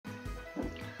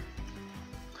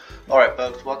Alright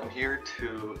folks, welcome here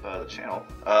to the channel.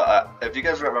 If you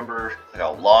guys remember, like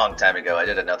a long time ago, I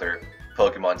did another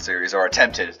Pokemon series, or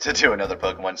attempted to do another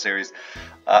Pokemon series.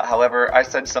 However, I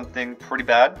said something pretty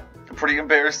bad, pretty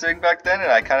embarrassing back then,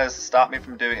 and I kind of stopped me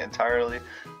from doing it entirely.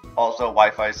 Also,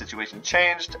 Wi-Fi situation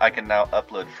changed. I can now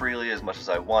upload freely as much as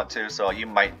I want to, so you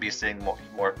might be seeing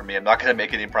more from me. I'm not going to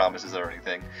make any promises or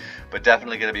anything, but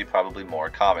definitely going to be probably more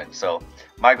common. So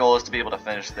my goal is to be able to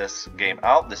finish this game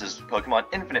out. This is Pokemon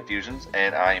Infinite Fusions,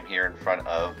 and I am here in front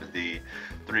of the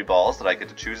 3 balls that I get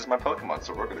to choose as my Pokemon.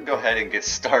 So we're going to go ahead and get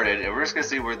started, and we're just going to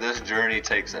see where this journey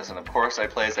takes us. And of course, I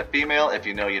play as a female. If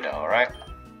you know, you know, alright?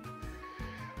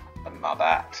 My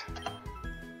bad.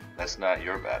 That's not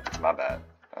your bad, it's my bad.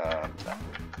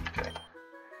 Okay.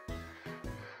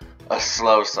 A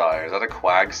slow sire. Is that a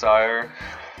Quagsire?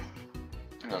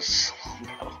 No,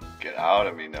 slow. Get out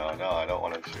of me. No, I don't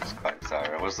want to choose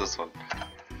Quagsire. What's this one?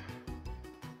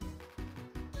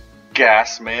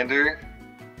 Gasmander?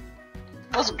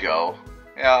 Let's go.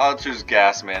 Yeah, I'll choose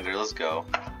Gasmander. Let's go.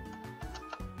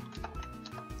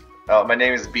 Oh, my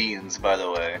name is Beans, by the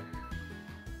way.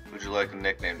 Would you like a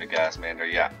nickname to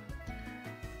Gasmander? Yeah.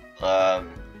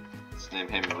 Let's name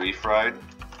him Refried.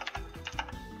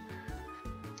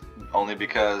 Only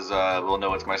because we'll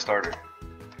know it's my starter.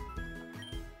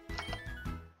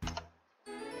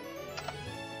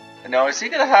 And now, is he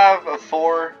gonna have a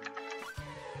 4?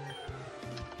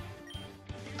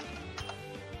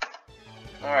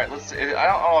 Alright, let's see. I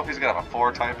don't know if he's gonna have a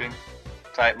 4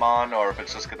 type mon, or if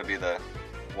it's just gonna be the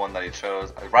one that he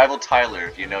chose. Rival Tyler,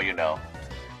 if you know, you know.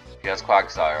 He has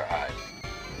Quagsire, hi.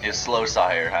 He has Slow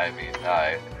Sire, I mean,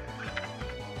 hi.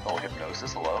 Oh,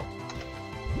 Hypnosis, hello.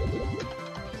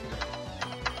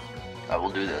 I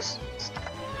will do this.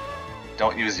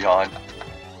 Don't use Yawn.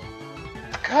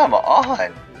 Come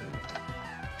on!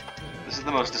 This is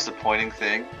the most disappointing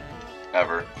thing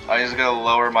ever. I just gotta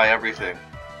lower my everything.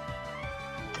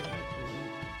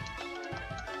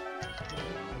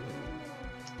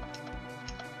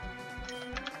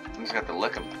 I just have to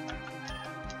lick him.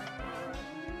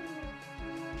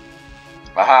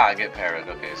 Aha, I get parried.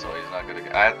 Okay, so he's not gonna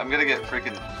get. I'm gonna get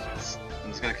freaking. I'm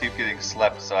just gonna keep getting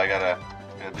slept, so I gotta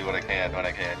do what I can when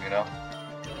I can, you know?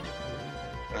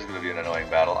 This is gonna be an annoying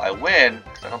battle. I win,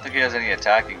 because I don't think he has any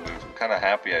attacking moves. I'm kinda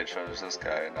happy I chose this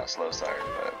guy and not Slow Sire,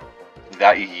 but.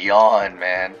 That Yawn,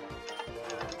 man.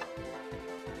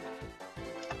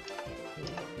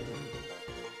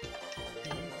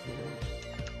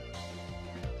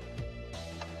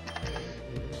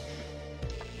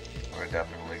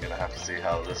 Definitely gonna have to see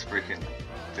how this freaking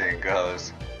thing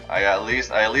goes. I at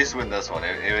least win this one,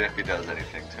 even if he does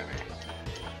anything to me.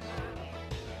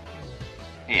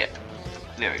 Yeah,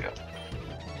 there we go.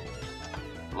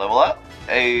 Level up.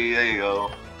 Hey, there you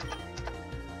go.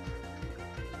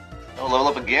 Oh, level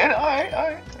up again. All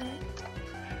right.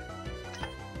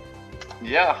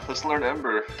 Yeah, let's learn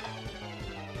Ember.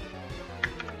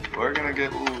 We're gonna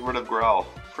get rid of Growl.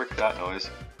 Frick that noise.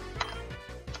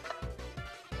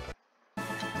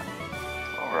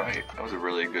 Alright, that was a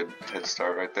really good head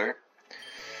start right there.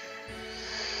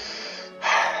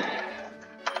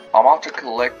 I'm off to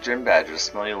collect gym badges,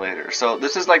 smell you later. So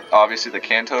this is like obviously the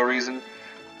Kanto region,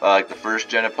 like the first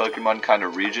gen of Pokemon kind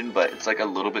of region, but it's like a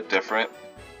little bit different.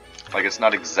 Like it's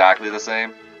not exactly the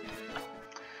same.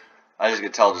 I just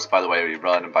can tell just by the way we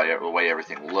run and by the way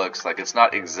everything looks. Like it's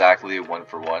not exactly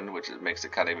 1-for-1, which makes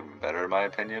it kind of even better in my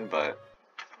opinion, but...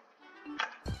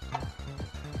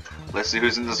 Let's see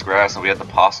who's in this grass and we have the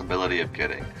possibility of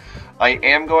getting. I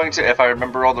am going to, if I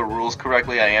remember all the rules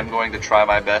correctly, I am going to try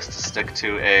my best to stick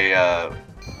to a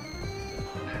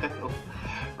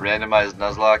randomized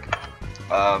nuzlock.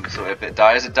 So if it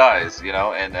dies, you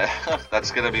know, and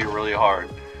that's going to be really hard.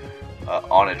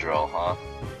 On a drill, huh?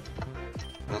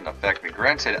 Doesn't affect me.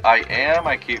 Granted,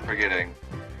 I keep forgetting,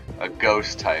 a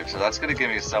ghost type, so that's going to give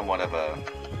me somewhat of a...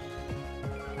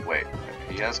 Wait,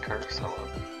 he has curse? Hello.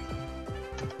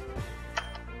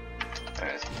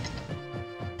 Anyways.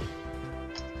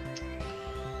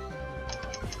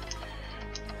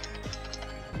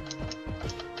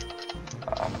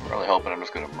 I'm really hoping I'm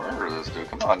just gonna murder this dude.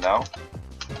 Come on now.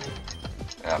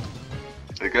 Yeah.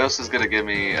 The ghost is gonna give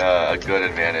me a good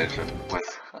advantage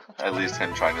with at least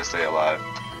him trying to stay alive.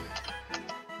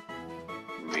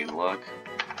 Mean look?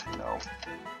 No.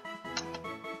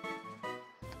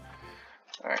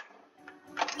 Alright.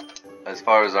 As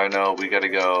far as I know, we gotta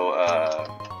go,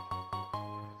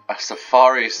 a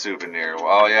safari souvenir.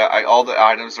 Oh yeah, all the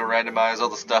items are randomized, all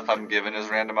the stuff I'm given is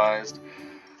randomized.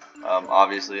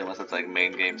 Obviously, unless it's like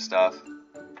main game stuff.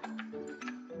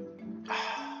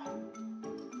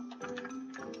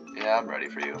 Yeah, I'm ready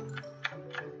for you.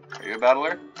 Are you a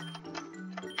battler?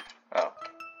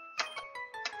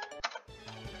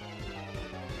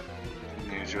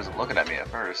 she wasn't looking at me at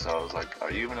first, so I was like, are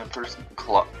you even a person?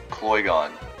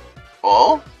 Cloygon.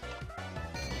 Oh?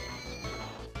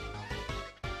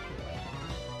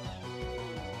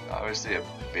 Obviously a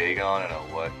Bagon and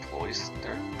a what?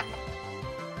 Cloyster?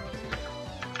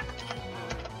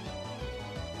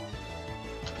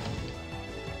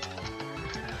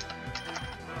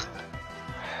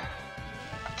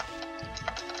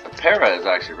 The Para is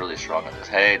actually really strong on this.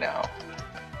 Hey now.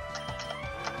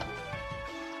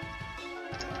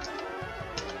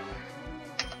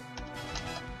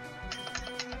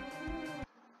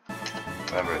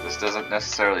 Remember, this doesn't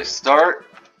necessarily start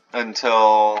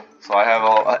until, so I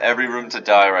have every room to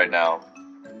die right now.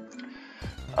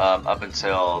 Up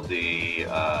until the,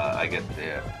 I get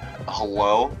the,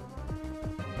 hello?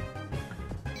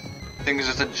 I think it's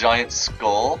just a giant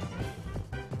skull.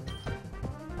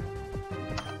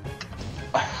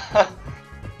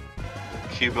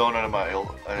 Cubone and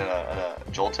a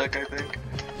Joltik, I think.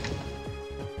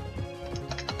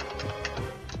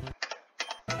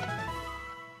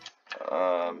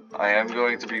 I am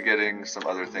going to be getting some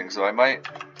other things, so I might.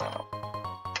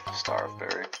 Star of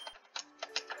Berry.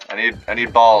 I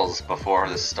need balls before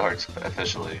this starts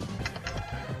officially.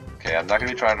 Okay, I'm not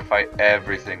gonna be trying to fight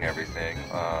everything.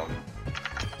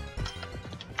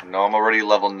 No, I'm already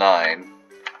level 9.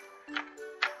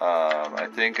 I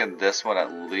think in this one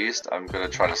at least, I'm gonna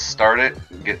try to start it,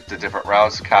 get the different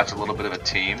routes, catch a little bit of a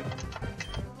team,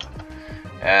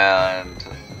 and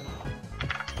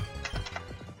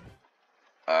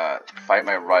fight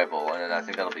my rival, and then I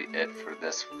think that'll be it for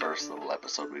this first little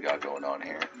episode we got going on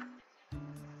here.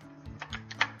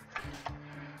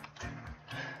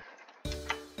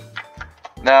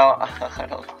 Now, I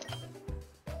don't know.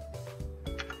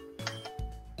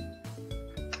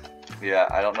 Yeah,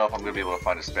 I don't know if I'm going to be able to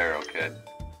find a Sparrow Kid.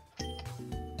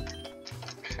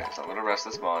 Okay, so I'm going to rest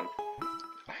this one.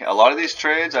 A lot of these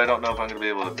trades, I don't know if I'm going to be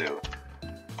able to do.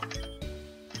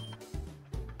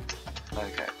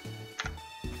 Okay.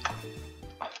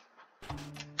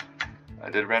 I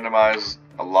did randomize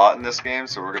a lot in this game,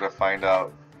 so we're going to find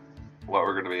out what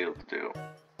we're going to be able to do.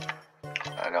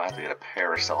 I know I have to get a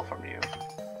Paracel from you.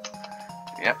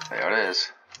 Yep, there it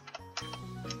is.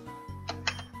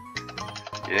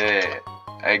 Yeah,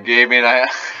 it gave me an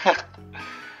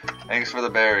Thanks for the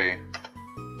berry.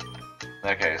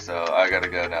 Okay, so I gotta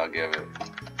go now give it.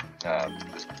 Gotta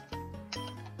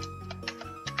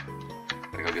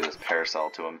go give this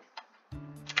Paracel to him.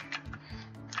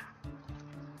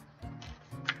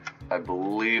 I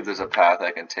believe there's a path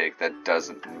I can take that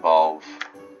doesn't involve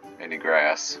any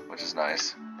grass, which is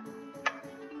nice.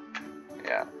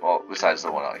 Yeah, well, besides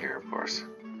the one out here, of course.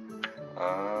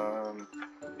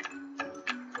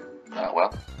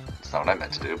 Well, it's not what I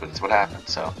meant to do, but it's what happened,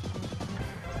 so.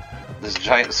 This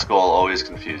giant skull always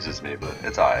confuses me, but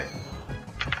it's alright.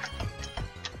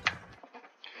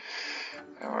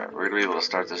 Alright, we're gonna be able to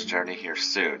start this journey here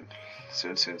soon.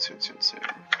 Soon.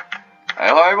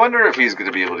 I wonder if he's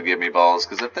gonna be able to give me balls,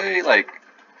 because if they, like,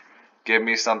 give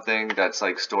me something that's,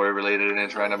 like, story related and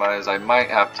it's randomized, I might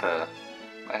have to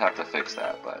fix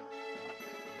that, but.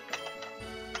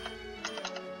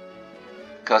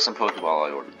 Custom Pokeball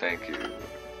I ordered, thank you.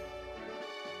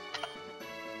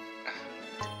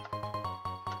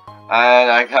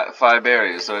 And I got 5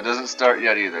 berries, so it doesn't start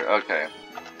yet either. Okay.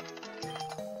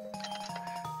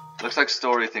 Looks like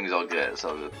story things I'll get,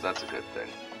 so that's a good thing.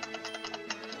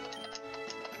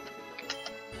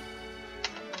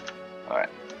 Alright.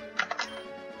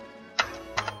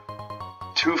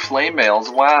 2 flame mails,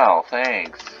 wow,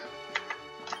 thanks.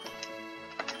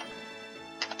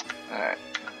 Alright.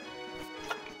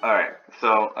 Alright,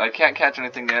 so I can't catch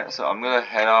anything yet, so I'm gonna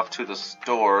head off to the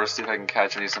store, see if I can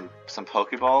catch some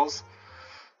Pokeballs,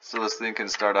 so this thing can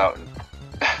start out and,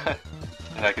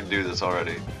 and I can do this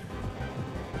already.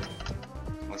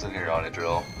 What's in here,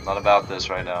 Onidrill? I'm not about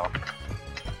this right now.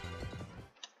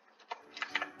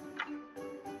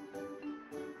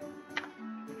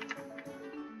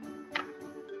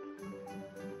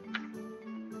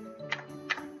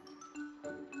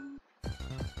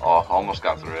 Oh, I almost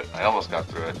got through it. I almost got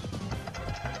through it.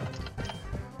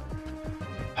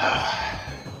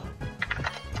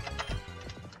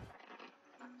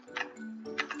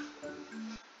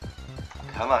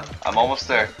 Come on, I'm almost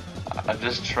there. I'm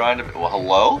just trying to. Well,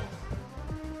 hello?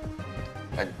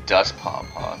 A Dust Palm,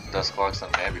 huh? Dusclops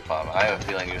and Ambipom. I have a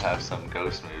feeling you have some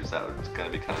ghost moves that are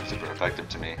going to be kind of super effective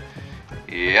to me.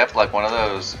 Yep, like one of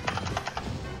those.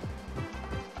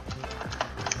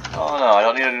 Oh no, I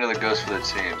don't need another ghost for the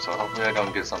team, so hopefully I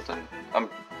don't get something. I'm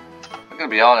gonna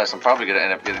be honest, I'm probably gonna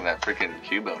end up getting that freaking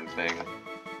Cubone thing.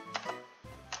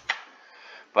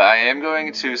 But I am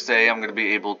going to say I'm going to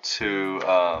be able to,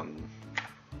 I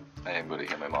am going to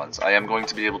hit my mons. I am going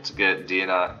to be able to get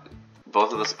DNA,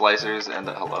 both of the splicers and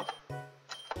the, hello.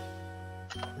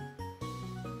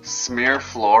 Smear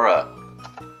Flora.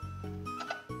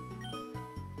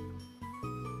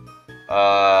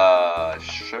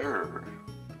 Sure.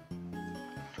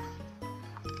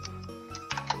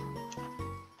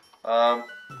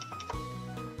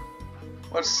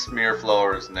 What's Smear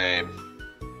Flora's name?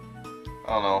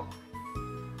 I don't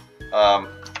know.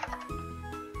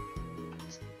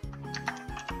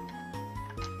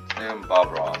 Name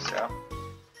Bob Ross, yeah.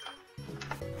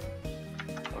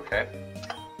 Okay.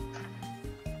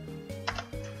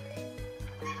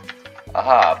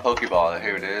 Aha, Pokeball,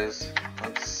 here it is.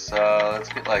 Let's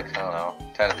get like, I don't know,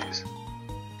 10 of these.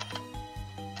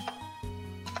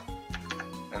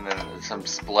 And then some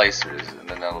splicers, and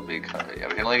then that'll be kind of, yeah,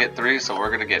 we can only get 3, so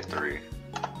we're gonna get 3.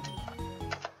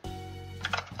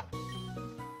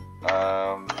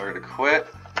 We're gonna quit,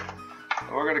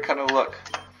 and we're gonna kind of look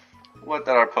what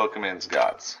that our Pokemon's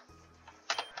got.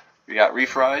 We got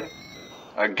Refried,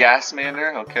 our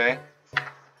Gasmander, okay.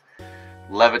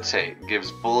 Levitate gives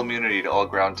full immunity to all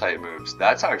ground type moves.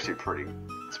 That's actually pretty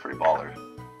baller.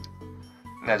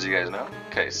 And as you guys know,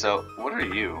 okay, so what are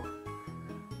you?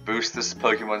 Boost this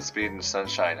Pokemon speed and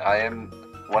sunshine.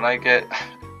 When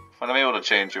I'm able to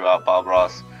change you out, Bob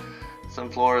Ross.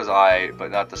 Sunflora's aight,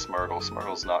 but not the Smirtle.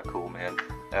 Smirtle's not cool, man.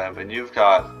 And you've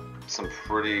got some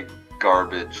pretty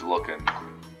garbage looking.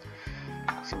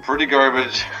 Some pretty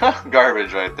garbage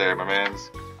right there, my mans.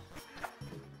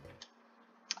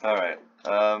 Alright,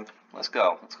 let's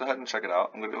go. Let's go ahead and check it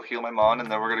out. I'm gonna go heal my Mon,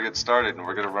 and then we're gonna get started, and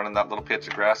we're gonna run in that little patch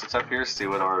of grass that's up here, see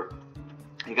what our,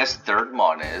 I guess, third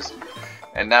Mon is.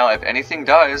 And now, if anything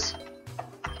dies,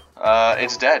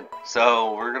 it's dead.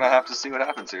 So we're gonna have to see what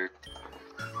happens here.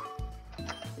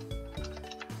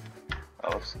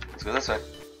 Oh, oops. Let's go this way.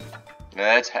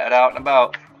 Let's head out and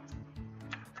about.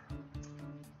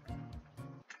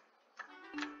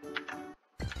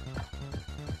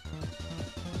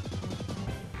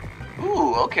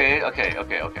 Ooh, okay.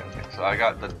 So I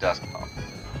got the Dusk Bomb.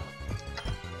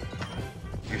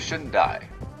 You shouldn't die.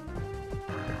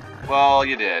 Well,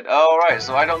 you did. Oh, right,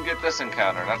 so I don't get this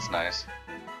encounter. That's nice.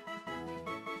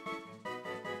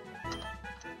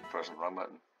 Pressing the wrong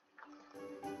button.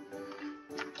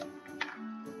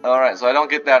 Alright, so I don't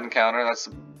get that encounter. That's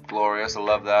glorious. I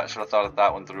love that. Should have thought of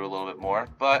that one through a little bit more.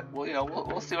 But, well, you know,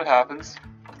 we'll see what happens.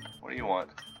 What do you want?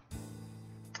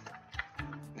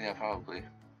 Yeah, probably.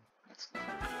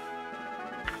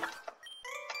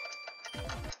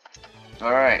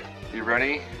 Alright, you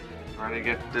ready? Ready to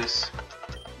get this?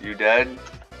 You dead?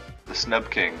 The Snub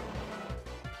King.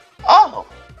 Oh!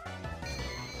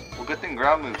 Well, good thing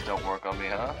ground moves don't work on me,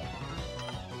 huh?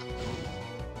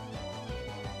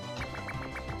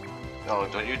 Oh,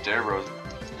 don't you dare,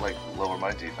 like, lower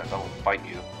my defense. I will fight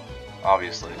you.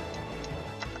 Obviously.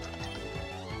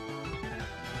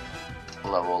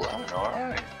 Level 11,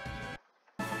 alright.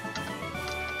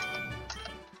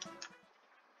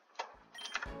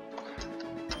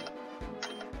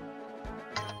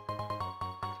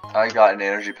 I got an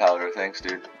energy powder, thanks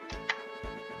dude.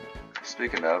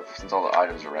 Speaking of, since all the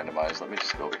items are randomized, let me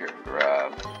just go over here and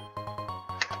grab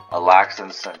a Lax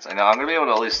and Sense. I know I'm gonna be able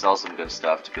to at least sell some good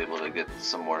stuff to be able to get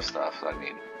some more stuff that I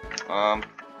need.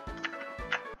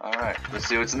 Alright, let's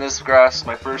see what's in this grass,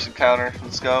 my first encounter,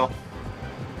 let's go.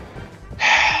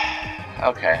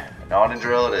 Okay, on and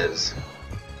drill it is.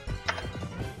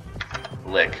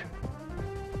 Lick.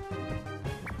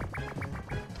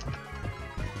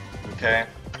 Okay.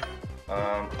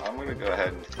 I'm gonna go ahead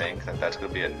and think that that's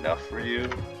gonna be enough for you.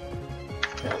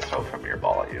 Yeah, let's throw Premier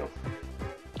Ball at you.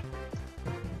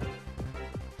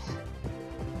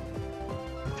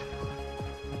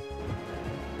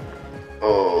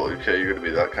 Oh, okay, you're gonna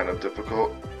be that kind of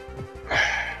difficult.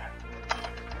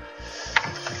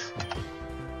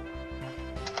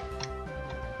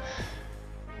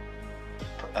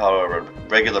 However,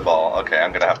 regular ball. Okay,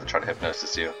 I'm gonna have to try to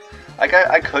hypnosis you.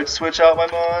 I could switch out my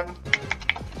Mon.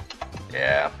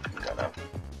 Yeah, I'm gonna.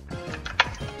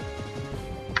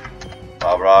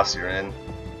 Bob Ross, you're in.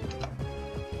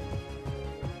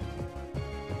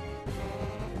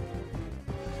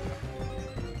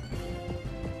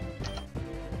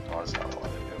 Oh, that's not what I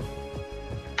want to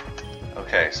do.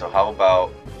 Okay, so how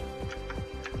about...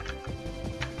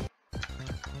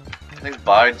 I think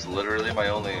Bide's literally my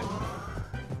only...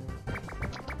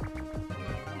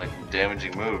 like,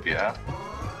 damaging move, yeah?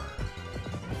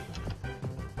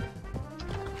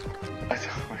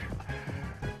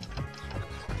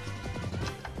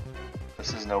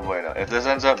 This is no bueno. If this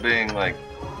ends up being like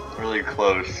really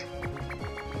close,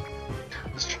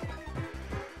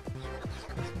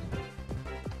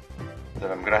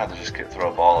 gonna have to just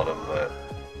throw a ball at him, but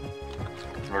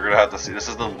we're gonna have to see. This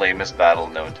is the lamest battle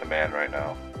known to man right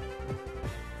now.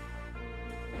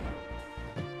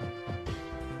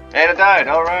 And it died.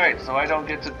 All right, so I don't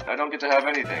get to have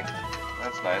anything.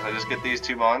 That's nice. I just get these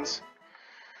 2 mons.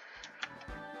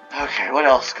 Okay, what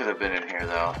else could have been in here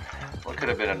though? What could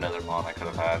have been another mon I could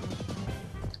have had?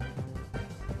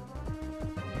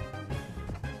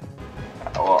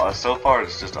 Well, so far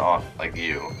it's just on like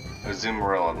you.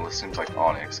 Azumarill and this seems like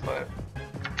Onyx, but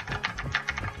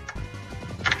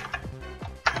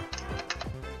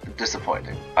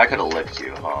disappointing. I could have licked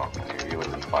you, huh? You would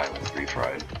have been fine with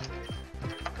retried.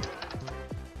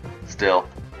 Still,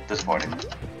 disappointing.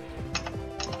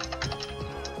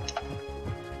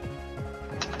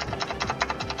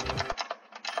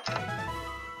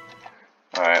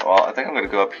 Alright, well, I think I'm gonna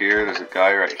go up here. There's a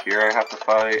guy right here I have to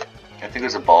fight. I think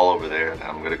there's a ball over there, and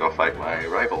I'm gonna go fight my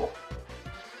rival.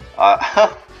 A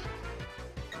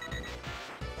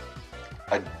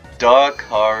duck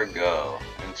cargo.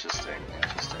 Interesting,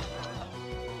 interesting.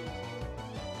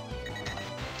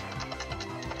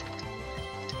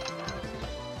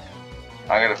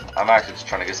 I'm actually just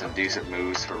trying to get some decent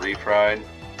moves for retried.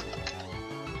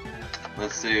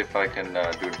 Let's see if I can do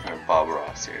anything with Bob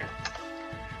Ross here.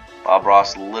 Bob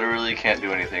Ross literally can't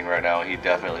do anything right now. He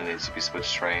definitely needs to be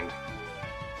switch trained.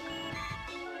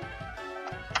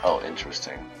 Oh,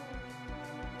 interesting.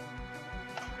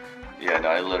 Yeah, no,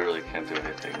 I literally can't do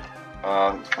anything.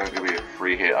 It's probably gonna be a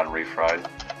free hit on refried,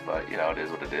 but you know, it is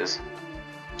what it is.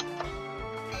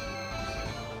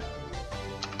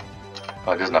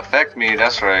 Oh, it doesn't affect me,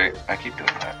 that's right. I keep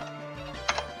doing that.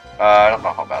 I don't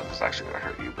know how bad this is actually gonna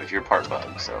hurt you, but you're part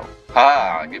bug, so.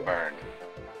 Ha! Get burned.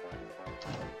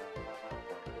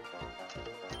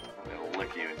 I'm gonna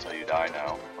lick you until you die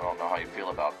now. I don't know how you feel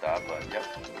about that, but yep,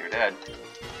 you're dead.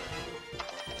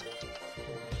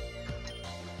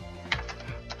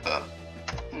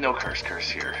 No curse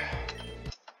here.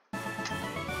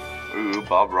 Ooh,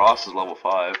 Bob Ross is level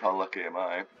 5. How lucky am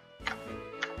I?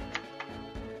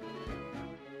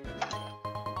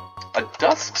 A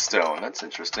Dusk Stone, that's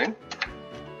interesting.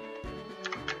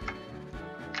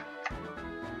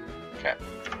 Okay.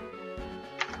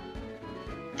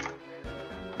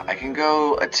 I can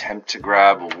go attempt to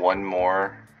grab one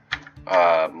more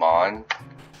Mon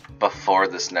before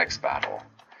this next battle,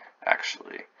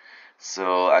 actually.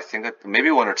 So I think that maybe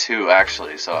 1 or 2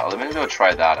 actually. So let me go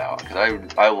try that out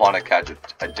because I want to catch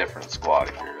a different squad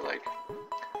here. Like,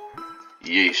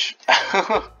 yeesh.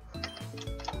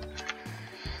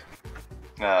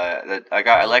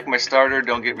 I like my starter.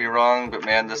 Don't get me wrong, but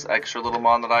man, this extra little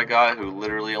mon that I got, who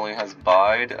literally only has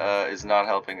bide, is not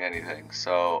helping anything.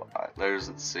 So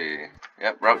let's see.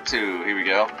 Yep, Route 2. Here we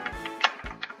go.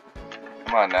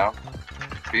 Come on now.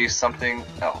 Be something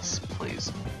else,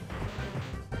 please.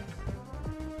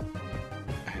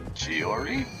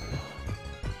 Giori?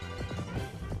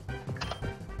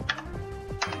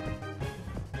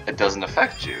 It doesn't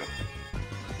affect you.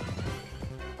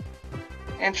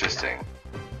 Interesting.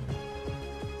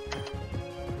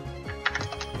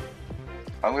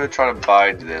 I'm gonna try to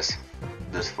bide this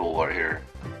fool right here.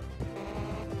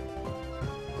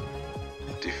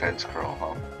 Defense curl,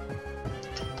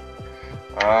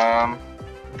 huh?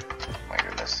 My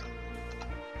goodness.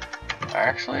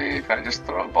 Actually, can I just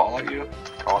throw a ball at you?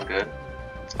 All good.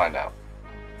 Let's find out.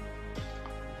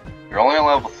 You're only on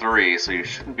level 3, so you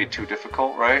shouldn't be too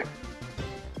difficult, right?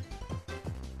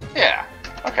 Yeah.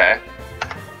 Okay.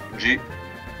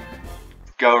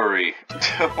 Gory.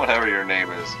 Whatever your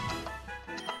name is.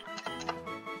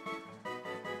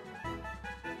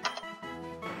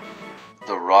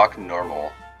 The Rock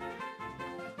Normal.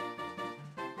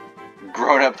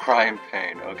 Grown up crying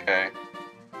pain, okay.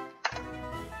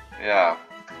 Yeah.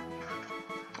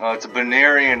 Oh, it's a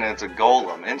Banarian and it's a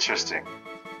Golem. Interesting.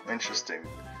 Interesting.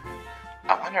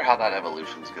 I wonder how that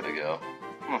evolution's gonna go.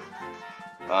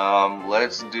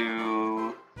 Let's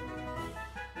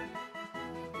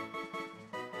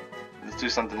do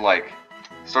something like,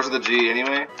 starts with a G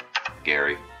anyway.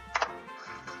 Gary.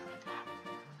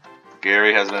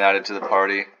 Gary has been added to the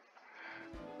party.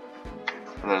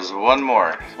 And there's one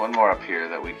more up here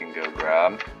that we can go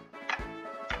grab.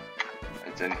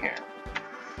 It's in here.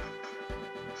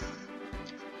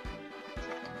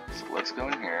 So let's go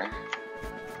in here.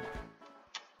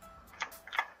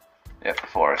 Yep, the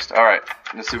forest. All right,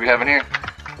 let's see what we have in here.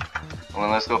 And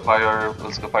then let's go fight our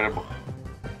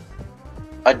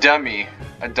a dummy,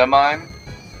 a Dumime.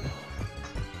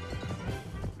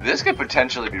 This could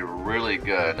potentially be really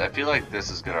good. I feel like this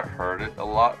is gonna hurt it a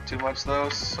lot too much though,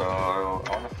 so I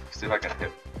wanna see if I can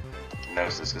hit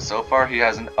Gnosis, because so far he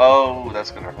hasn't. Oh,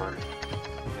 that's gonna hurt.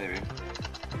 Maybe.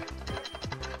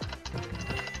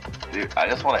 Dude, I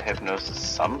just want to hypnosis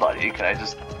somebody. Can I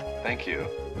just... Thank you.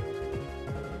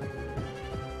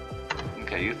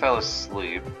 Okay, you fell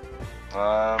asleep.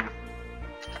 Let's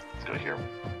go here.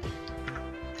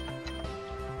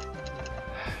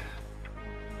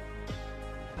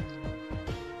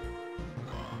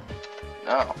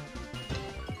 No.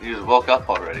 You just woke up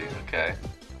already, okay.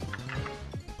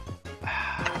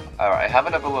 Alright, I have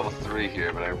enough of level 3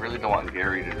 here, but I really don't want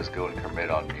Gary to just go and commit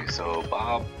on me. So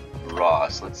Bob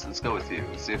Ross, let's go with you.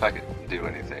 Let's see if I can do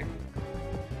anything.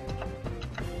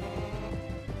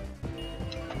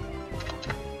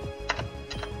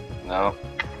 No.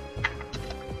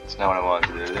 That's not what I wanted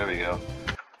to do. There we go.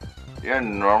 You're a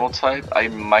normal type. I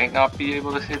might not be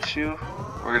able to hit you.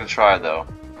 We're gonna try though.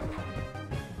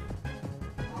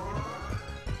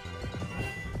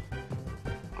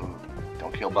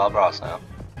 Don't kill Bob Ross now.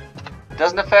 It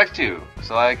doesn't affect you,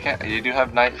 so I can't. You do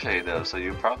have Nightshade though, so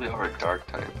you probably are a dark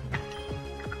type.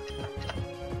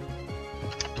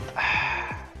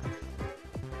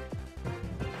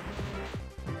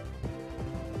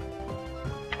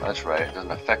 That's right, it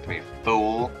doesn't affect me,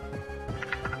 fool.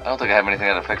 I don't think I have anything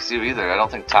that affects you either. I don't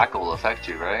think tackle will affect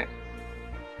you, right?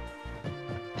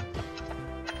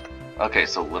 Okay,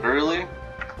 so literally,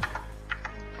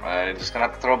 I'm just gonna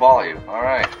have to throw a ball at you.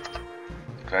 Alright.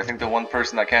 So I think the one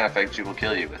person that can affect you will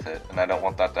kill you with it, and I don't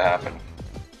want that to happen.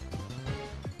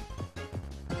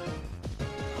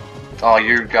 Oh,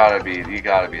 you gotta be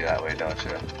that way, don't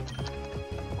you?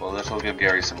 Well, this will give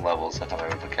Gary some levels if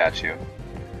I'm able to catch you.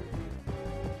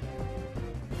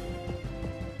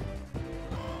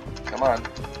 Come on.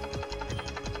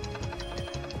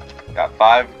 Got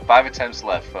five attempts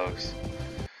left, folks.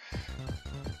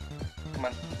 Come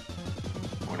on.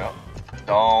 Oh no.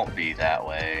 Don't be that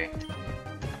way.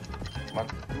 Come on.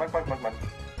 Come on, come on, come on, come on.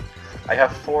 I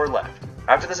have 4 left.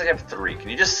 After this I have 3. Can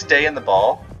you just stay in the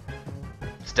ball?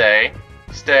 Stay.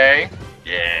 Stay.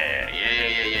 Yeah.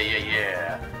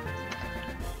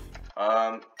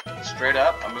 Straight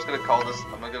up, I'm just gonna call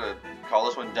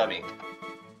this one dummy.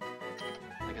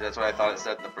 Because that's what I thought it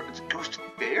said in the first. It's Ghost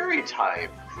Fairy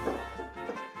type.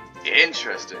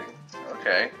 Interesting.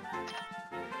 Okay.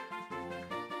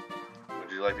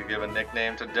 Would you like to give a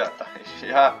nickname to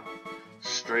yeah.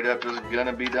 Straight up just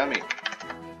gonna be dummy.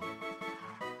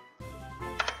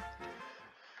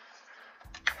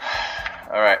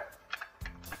 Alright.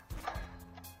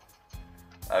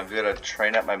 I've got to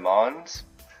train up my Mons.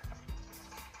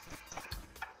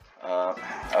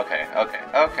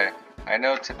 Okay. I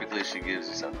know typically she gives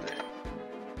you something.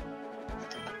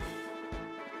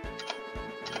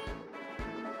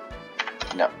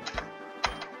 No.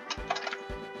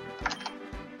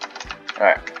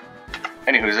 Alright.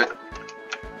 Anywho's it.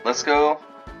 Let's go.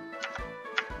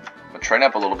 I'm gonna train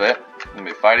up a little bit. I'm gonna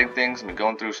be fighting things. I'm gonna be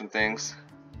going through some things.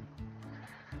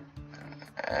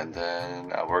 And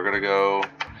then we're gonna go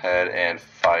ahead and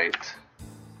fight.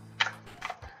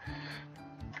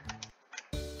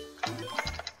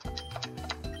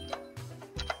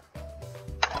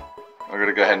 We're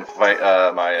gonna go ahead and fight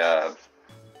my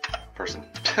person.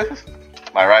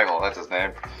 My rival, that's his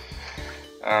name.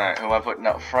 Alright, who am I putting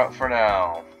up front for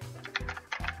now?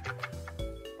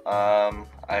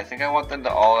 I think I want them to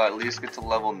all at least get to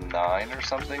level 9 or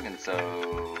something, and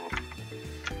so...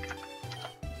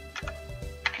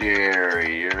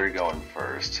 Gary, you're going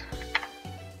first.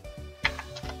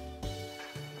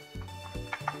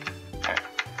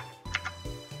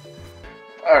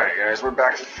 Alright guys, we're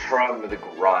back from the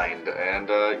grind, and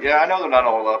yeah, I know they're not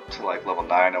all up to like level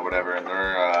 9 or whatever, and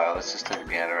they're, let's just take a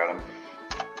gander at them.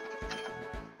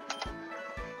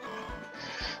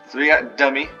 So we got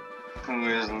Dummy, who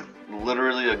is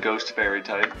literally a ghost fairy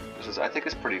type, which I think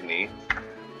is pretty neat.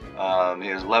 He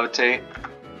has Levitate,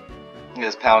 he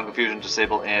has Power and Confusion,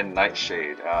 Disable, and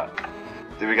Nightshade.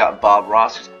 Then we got Bob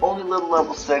Ross, who's only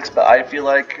level 6, but I feel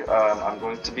like I'm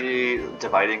going to be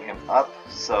dividing him up,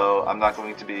 so I'm not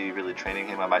going to be really training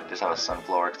him. I might just have a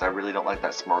Sunflower, because I really don't like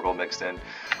that Smurgle mixed in.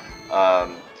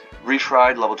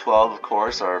 Refried, level 12, of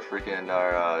course, our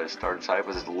starter type,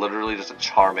 was literally just a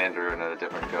Charmander and a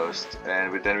different ghost.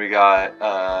 And then we got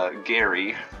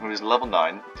Gary, who's level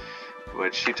 9,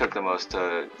 which he took the most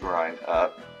to grind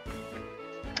up.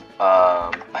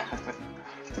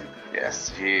 Yes,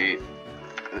 he...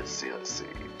 Let's see.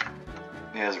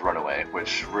 He has Runaway,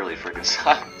 which really freaking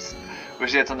sucks.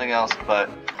 Wish he had something else, but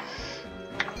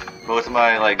both of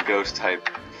my like ghost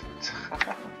types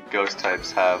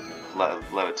have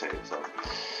Levitate. So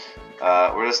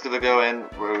we're just gonna go in.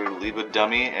 We're gonna lead with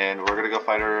Dummy, and we're gonna go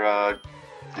fight her.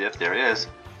 Yep, there he is.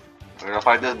 We're gonna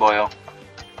fight this boyo.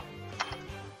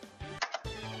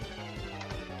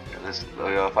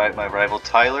 We're gonna fight my rival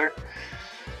Tyler.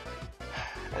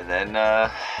 then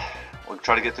we'll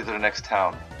try to get through to the next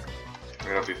town.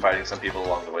 We're gonna be fighting some people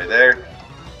along the way there.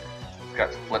 We've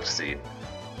got the flip seed.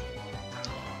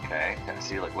 Okay, I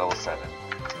see like level 7.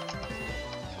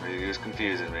 So it was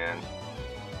confusing, man.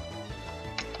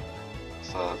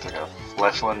 So it's like a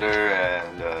Fleshlander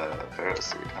and Ferret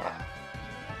seed, huh?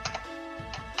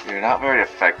 You're not very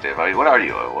effective. I mean, what are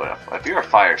you? If you're a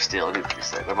fire steel, it'd be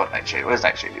sick. What about Nightshade? What does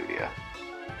Nightshade do to you?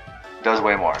 It does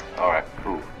way more. Alright,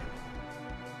 ooh.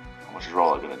 How much is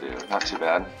Rolla gonna do? Not too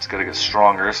bad. It's gonna get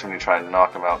stronger, so when you try to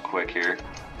knock him out quick here.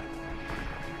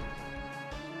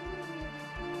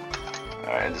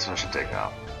 Alright, this one should take him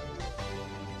out.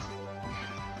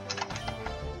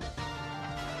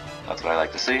 That's what I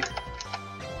like to see.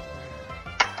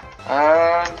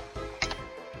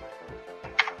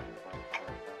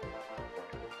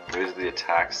 Raise the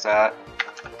attack stat.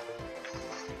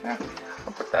 Yeah,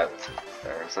 I'll put that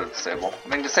there instead of disable. I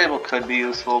mean, disable could be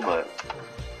useful, but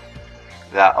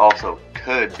that also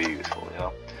could be useful, you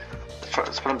know.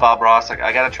 Let's put in Bob Ross. Like,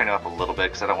 I gotta train him up a little bit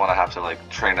because I don't want to have to like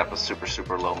train up a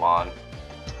super low mon.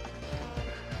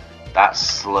 That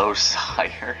slow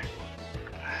sire.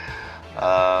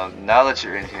 Now that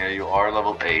you're in here, you are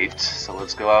level 8, so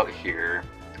let's go out here.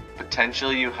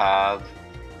 Potentially you have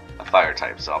a fire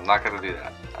type, so I'm not going to do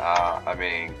that. I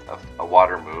mean, a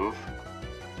water move.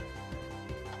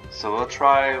 So we'll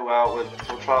try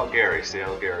out Gary, see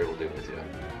how Gary will do with you.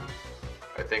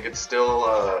 I think it's still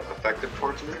effective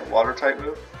towards me, a water type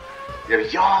move. You have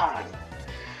a yawn!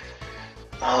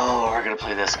 Oh, we're going to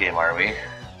play this game, are we?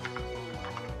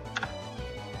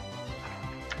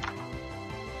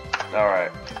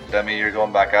 Alright, Demi, you're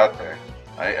going back out there.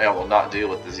 I will not deal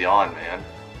with this yawn, man.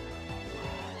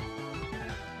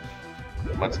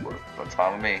 What's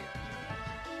fine with me?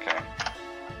 Okay.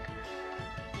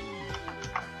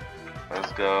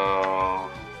 Let's go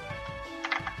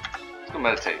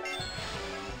meditate.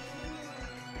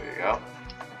 There you go.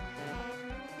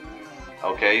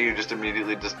 Okay, you just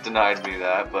immediately just denied me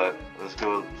that, but let's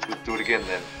do it again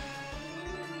then.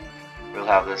 We'll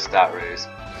have this stat raise.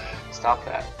 Stop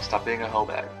that. Stop being a hoe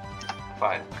bag.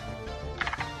 Fine.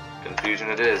 Confusion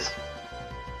it is.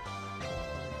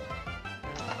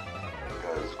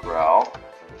 Goes growl.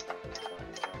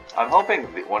 I'm hoping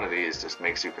one of these just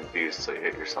makes you confused so you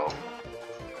hit yourself.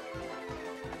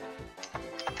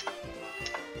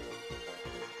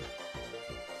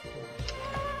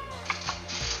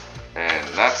 And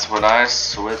that's when I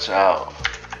switch out.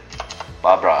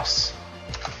 Bob Ross.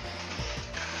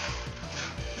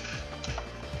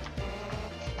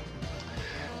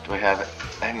 Do I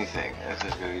have anything? I'm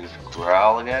just gonna use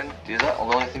growl again. Is that the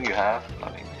only thing you have? I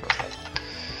mean,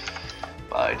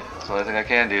 bide. That's the only thing I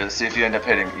can do. Let's see if you end up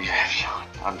hitting.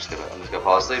 I'm just gonna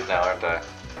fall asleep now, aren't I?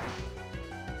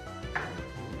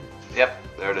 Yep,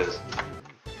 there it is.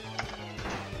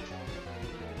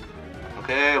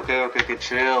 Okay,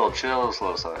 chill,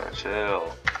 slow sire,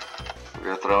 chill. We're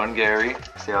gonna throw in Gary,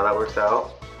 see how that works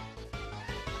out.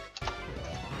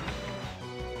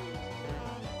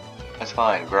 That's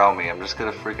fine, growl me, I'm just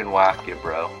gonna freaking whack you,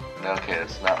 bro. Okay,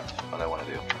 that's not what I want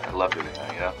to do. I love doing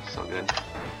that, you know, so good.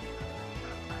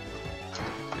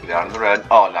 Get down in the red.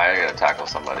 Oh, now you're gonna tackle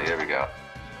somebody, there we go.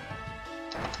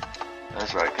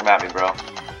 That's right, come at me, bro.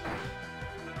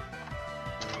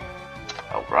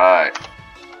 Alright.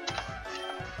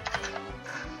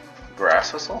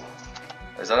 Grass Whistle?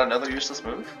 Is that another useless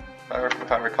move,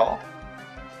 if I recall?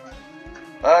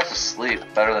 Oh, that's just sleep,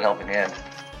 better than Helping Hand.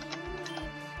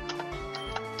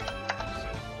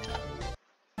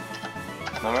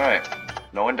 Alright,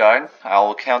 no one died.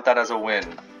 I'll count that as a win.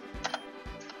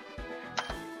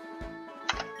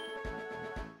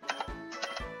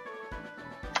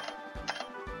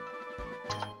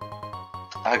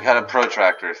 I got a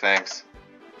protractor, thanks.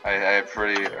 I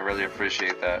really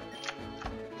appreciate that.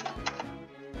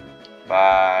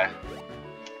 Bye.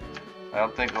 I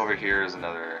don't think over here is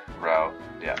another route.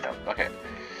 Yeah, no. Okay.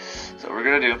 So what we're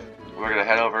gonna do, we're gonna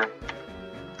head over.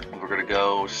 We're gonna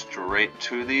go straight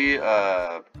to the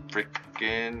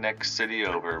freaking next city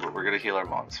over, but we're gonna heal our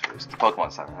mons first. The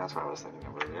Pokemon Center, that's what I was thinking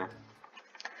of earlier.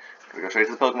 We're gonna go straight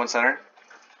to the Pokemon Center.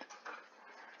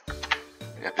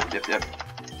 Yep.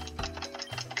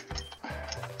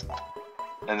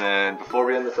 And then before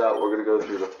we end this out, we're gonna go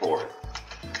through the 4th.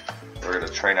 We're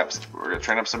gonna train up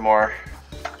some more.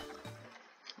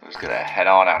 We're just gonna head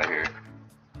on out of here.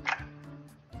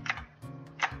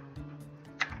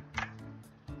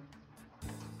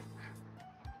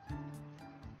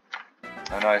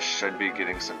 I know I should be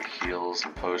getting some heals,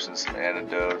 some potions, some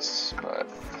antidotes, but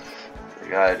you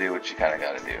gotta do what you kinda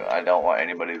gotta do. I don't want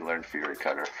anybody to learn Fury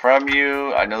Cutter from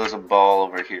you. I know there's a ball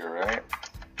over here, right?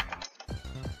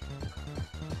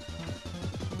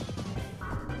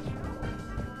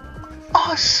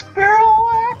 Oh,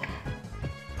 Sparrowhack!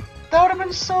 That would have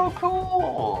been so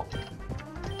cool!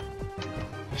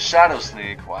 Shadow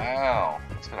Sneak, wow.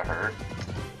 That's gonna hurt.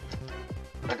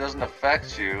 That doesn't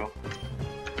affect you.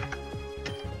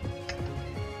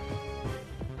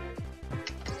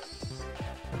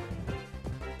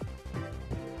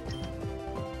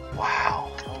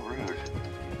 Wow, how rude.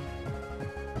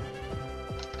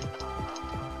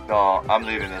 No, I'm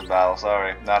leaving this battle,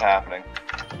 sorry. Not happening.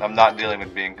 I'm not dealing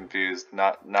with being confused.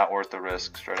 Not worth the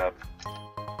risk, straight up.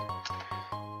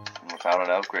 I found an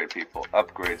upgrade, people.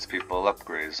 Upgrades, people.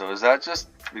 Upgrades. So is that just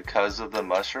because of the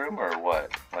mushroom, or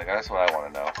what? Like, that's what I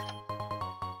want to know.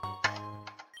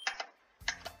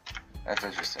 That's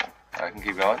interesting. I can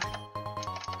keep going?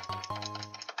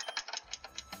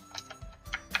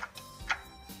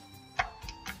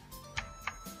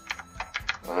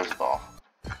 Oh, there's a ball.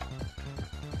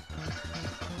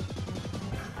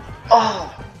 Oh!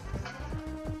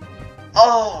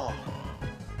 Oh!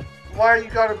 Why you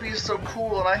gotta be so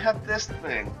cool and I have this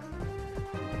thing?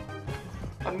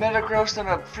 A Metagross and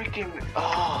a freaking...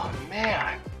 Oh,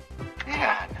 man.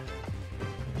 Man.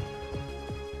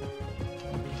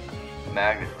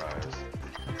 Magnet Rise.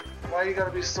 Why you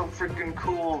gotta be so freaking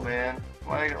cool, man?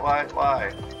 Why?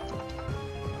 I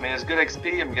mean, it's good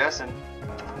XP, I'm guessing.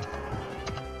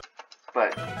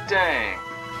 But, dang.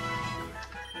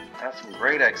 That's some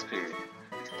great XP.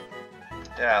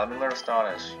 Yeah, let me learn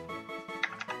Astonish.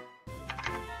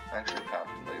 Actually,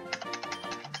 probably.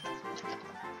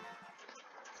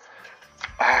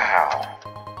 Wow.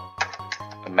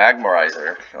 A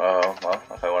Magmarizer. Oh, well,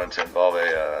 if I wanted to involve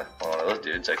a one of those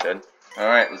dudes, I could.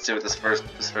 Alright, let's see what this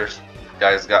first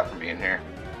guy's got for me in here.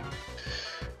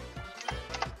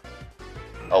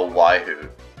 Oh, why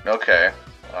hoot? Okay.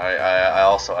 I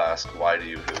also ask, why do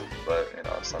you hoot? But, you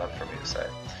know, it's not up for me to say.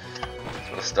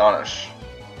 So, Astonish.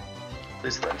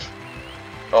 Please flinch.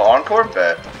 Oh, Encore?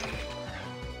 Bet.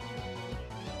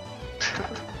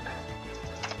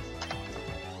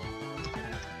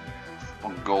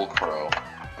 Goldcrow.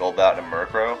 Golbat and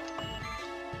Murkrow?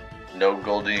 No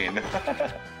Goldeen.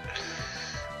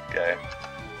 Okay.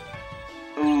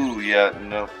 Ooh, yeah,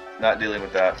 nope. Not dealing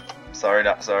with that. Sorry,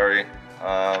 not sorry.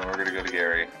 We're gonna go to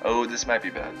Gary. Oh, this might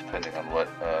be bad, depending on what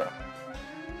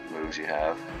moves you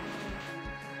have.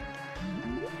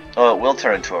 Oh, it will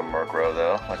turn into a Murkrow,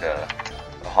 though. Like a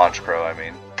Haunchcrow, I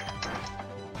mean.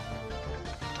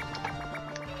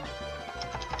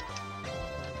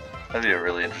 That'd be a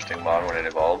really interesting mod when it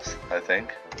evolves, I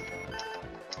think.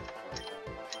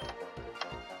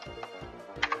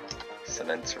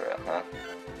 Sinensra, huh?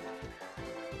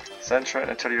 Sinensra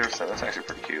and a Teddiursa, that's actually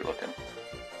pretty cute looking.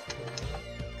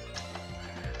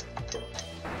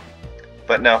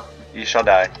 But no, you shall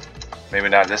die. Maybe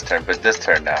not this turn, but this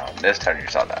turn now. This turn you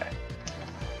shall die.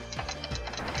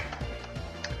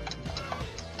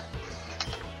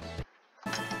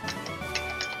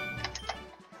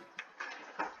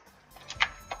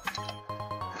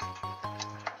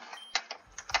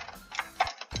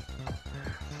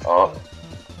 Oh.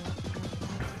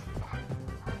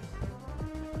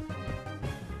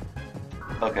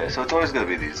 Okay, so it's always going to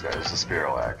be these guys, the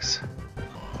Sparrowhacks.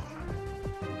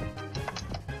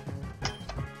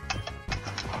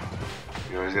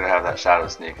 You're always going to have that Shadow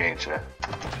Sneak, ain't you?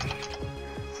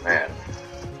 Man.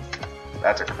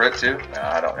 That's a crit too? No,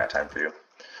 I don't got time for you.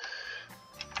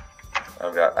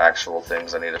 I've got actual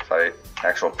things I need to fight.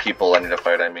 Actual people I need to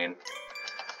fight, I mean.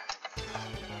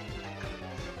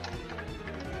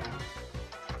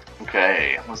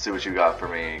 Okay, let's see what you got for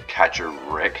me, Catcher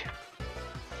Rick.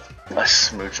 A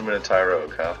Smoochum and a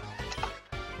Tyrogue, huh?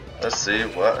 Let's see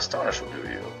what Astonish will do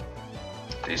you.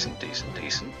 Decent, decent,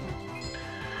 decent.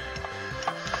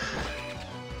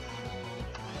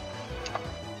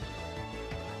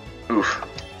 Oof.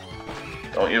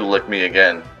 Don't you lick me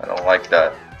again. I don't like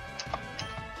that.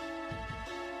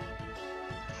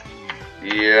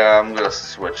 Yeah, I'm gonna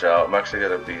switch out. I'm actually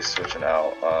gonna be switching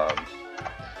out.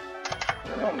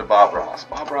 I'm going to Bob Ross.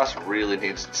 Bob Ross really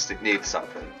needs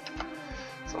something.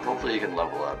 So hopefully he can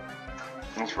level up.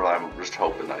 That's what I'm just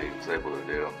hoping that he's able to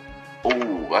do.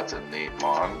 Oh, that's a neat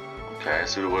mon. Okay,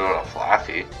 so we got a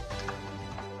Flaffy.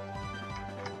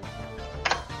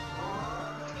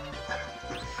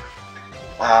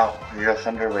 Wow, you got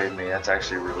Thunder Wave me. That's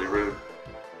actually really rude.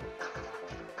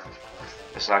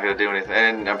 It's not gonna do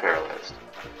anything, and I'm paralyzed.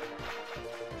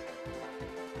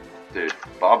 Dude,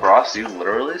 Bob Ross, you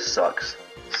literally sucks.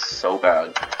 So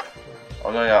bad.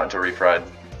 I'm going out into Refried.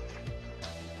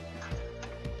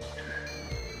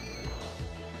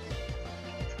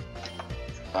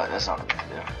 That's not a big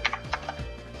deal.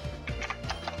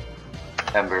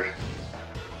 Ember.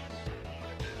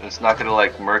 It's not gonna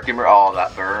like oh,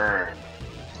 that burn.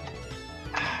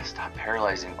 Stop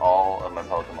paralyzing all of my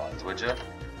Pokemons, would you?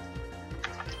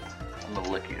 I'm gonna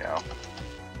lick you now.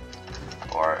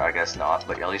 Or I guess not,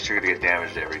 but at least you're gonna get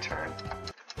damaged every turn.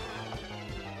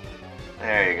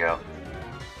 There you go.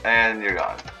 And you're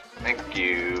gone. Thank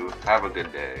you. Have a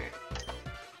good day.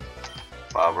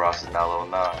 Bob Ross is now level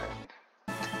 9.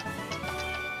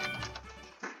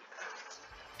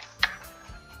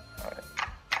 Alright.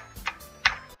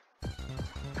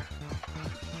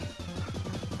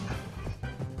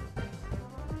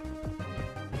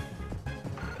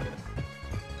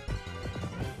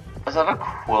 Is that a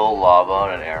Quill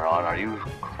Lava and an Aeron? Are you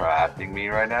crapping me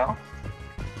right now?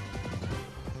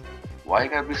 Why you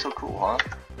gotta be so cool, huh?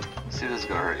 Let's see if this is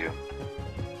gonna hurt you.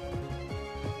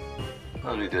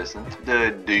 That'll be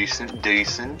decent.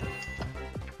 Decent.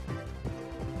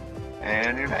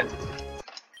 And you're dead.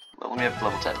 Let me up to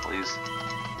level 10, please.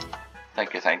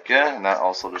 Thank you. And that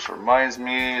also just reminds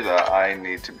me that I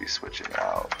need to be switching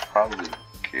out. Probably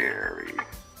Gary.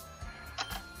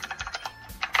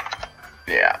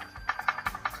 Yeah.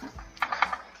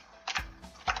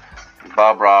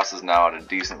 Bob Ross is now at a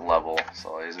decent level,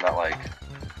 so he's not like,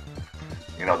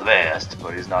 you know, the best,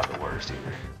 but he's not the worst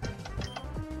either.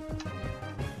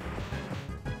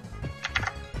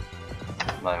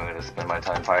 I'm not even gonna spend my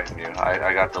time fighting you.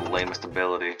 I got the lamest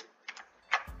ability.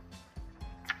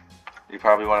 You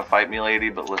probably want to fight me, lady,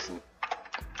 but listen.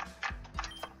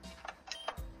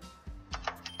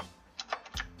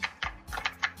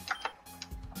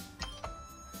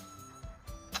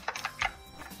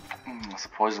 So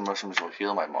poison mushrooms will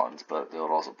heal my mons, but they'll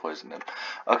also poison them.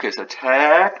 Okay, so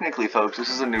technically, folks, this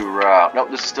is a new route. Nope,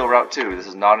 this is still Route 2. This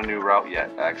is not a new route yet,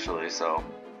 actually, so...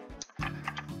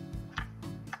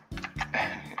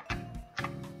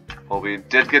 Well, we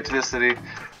did get to this city,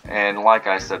 and like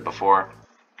I said before,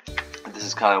 this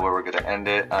is kind of where we're going to end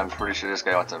it. I'm pretty sure this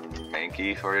guy wants a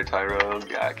Mankey for a Tyrogue.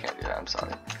 Yeah, I can't do that, I'm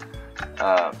sorry.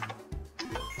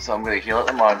 So I'm going to heal up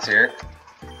the mons here.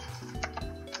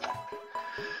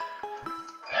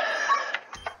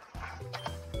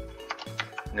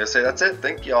 I'm going to say that's it.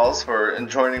 Thank y'all for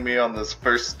joining me on this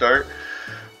first start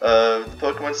of the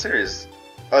Pokemon series.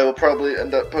 I will probably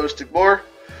end up posting more,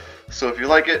 so if you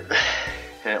like it,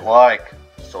 hit like,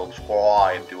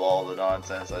 subscribe, do all the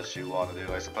nonsense that you want to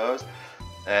do, I suppose,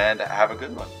 and have a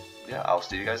good one. Yeah, I'll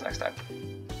see you guys next time.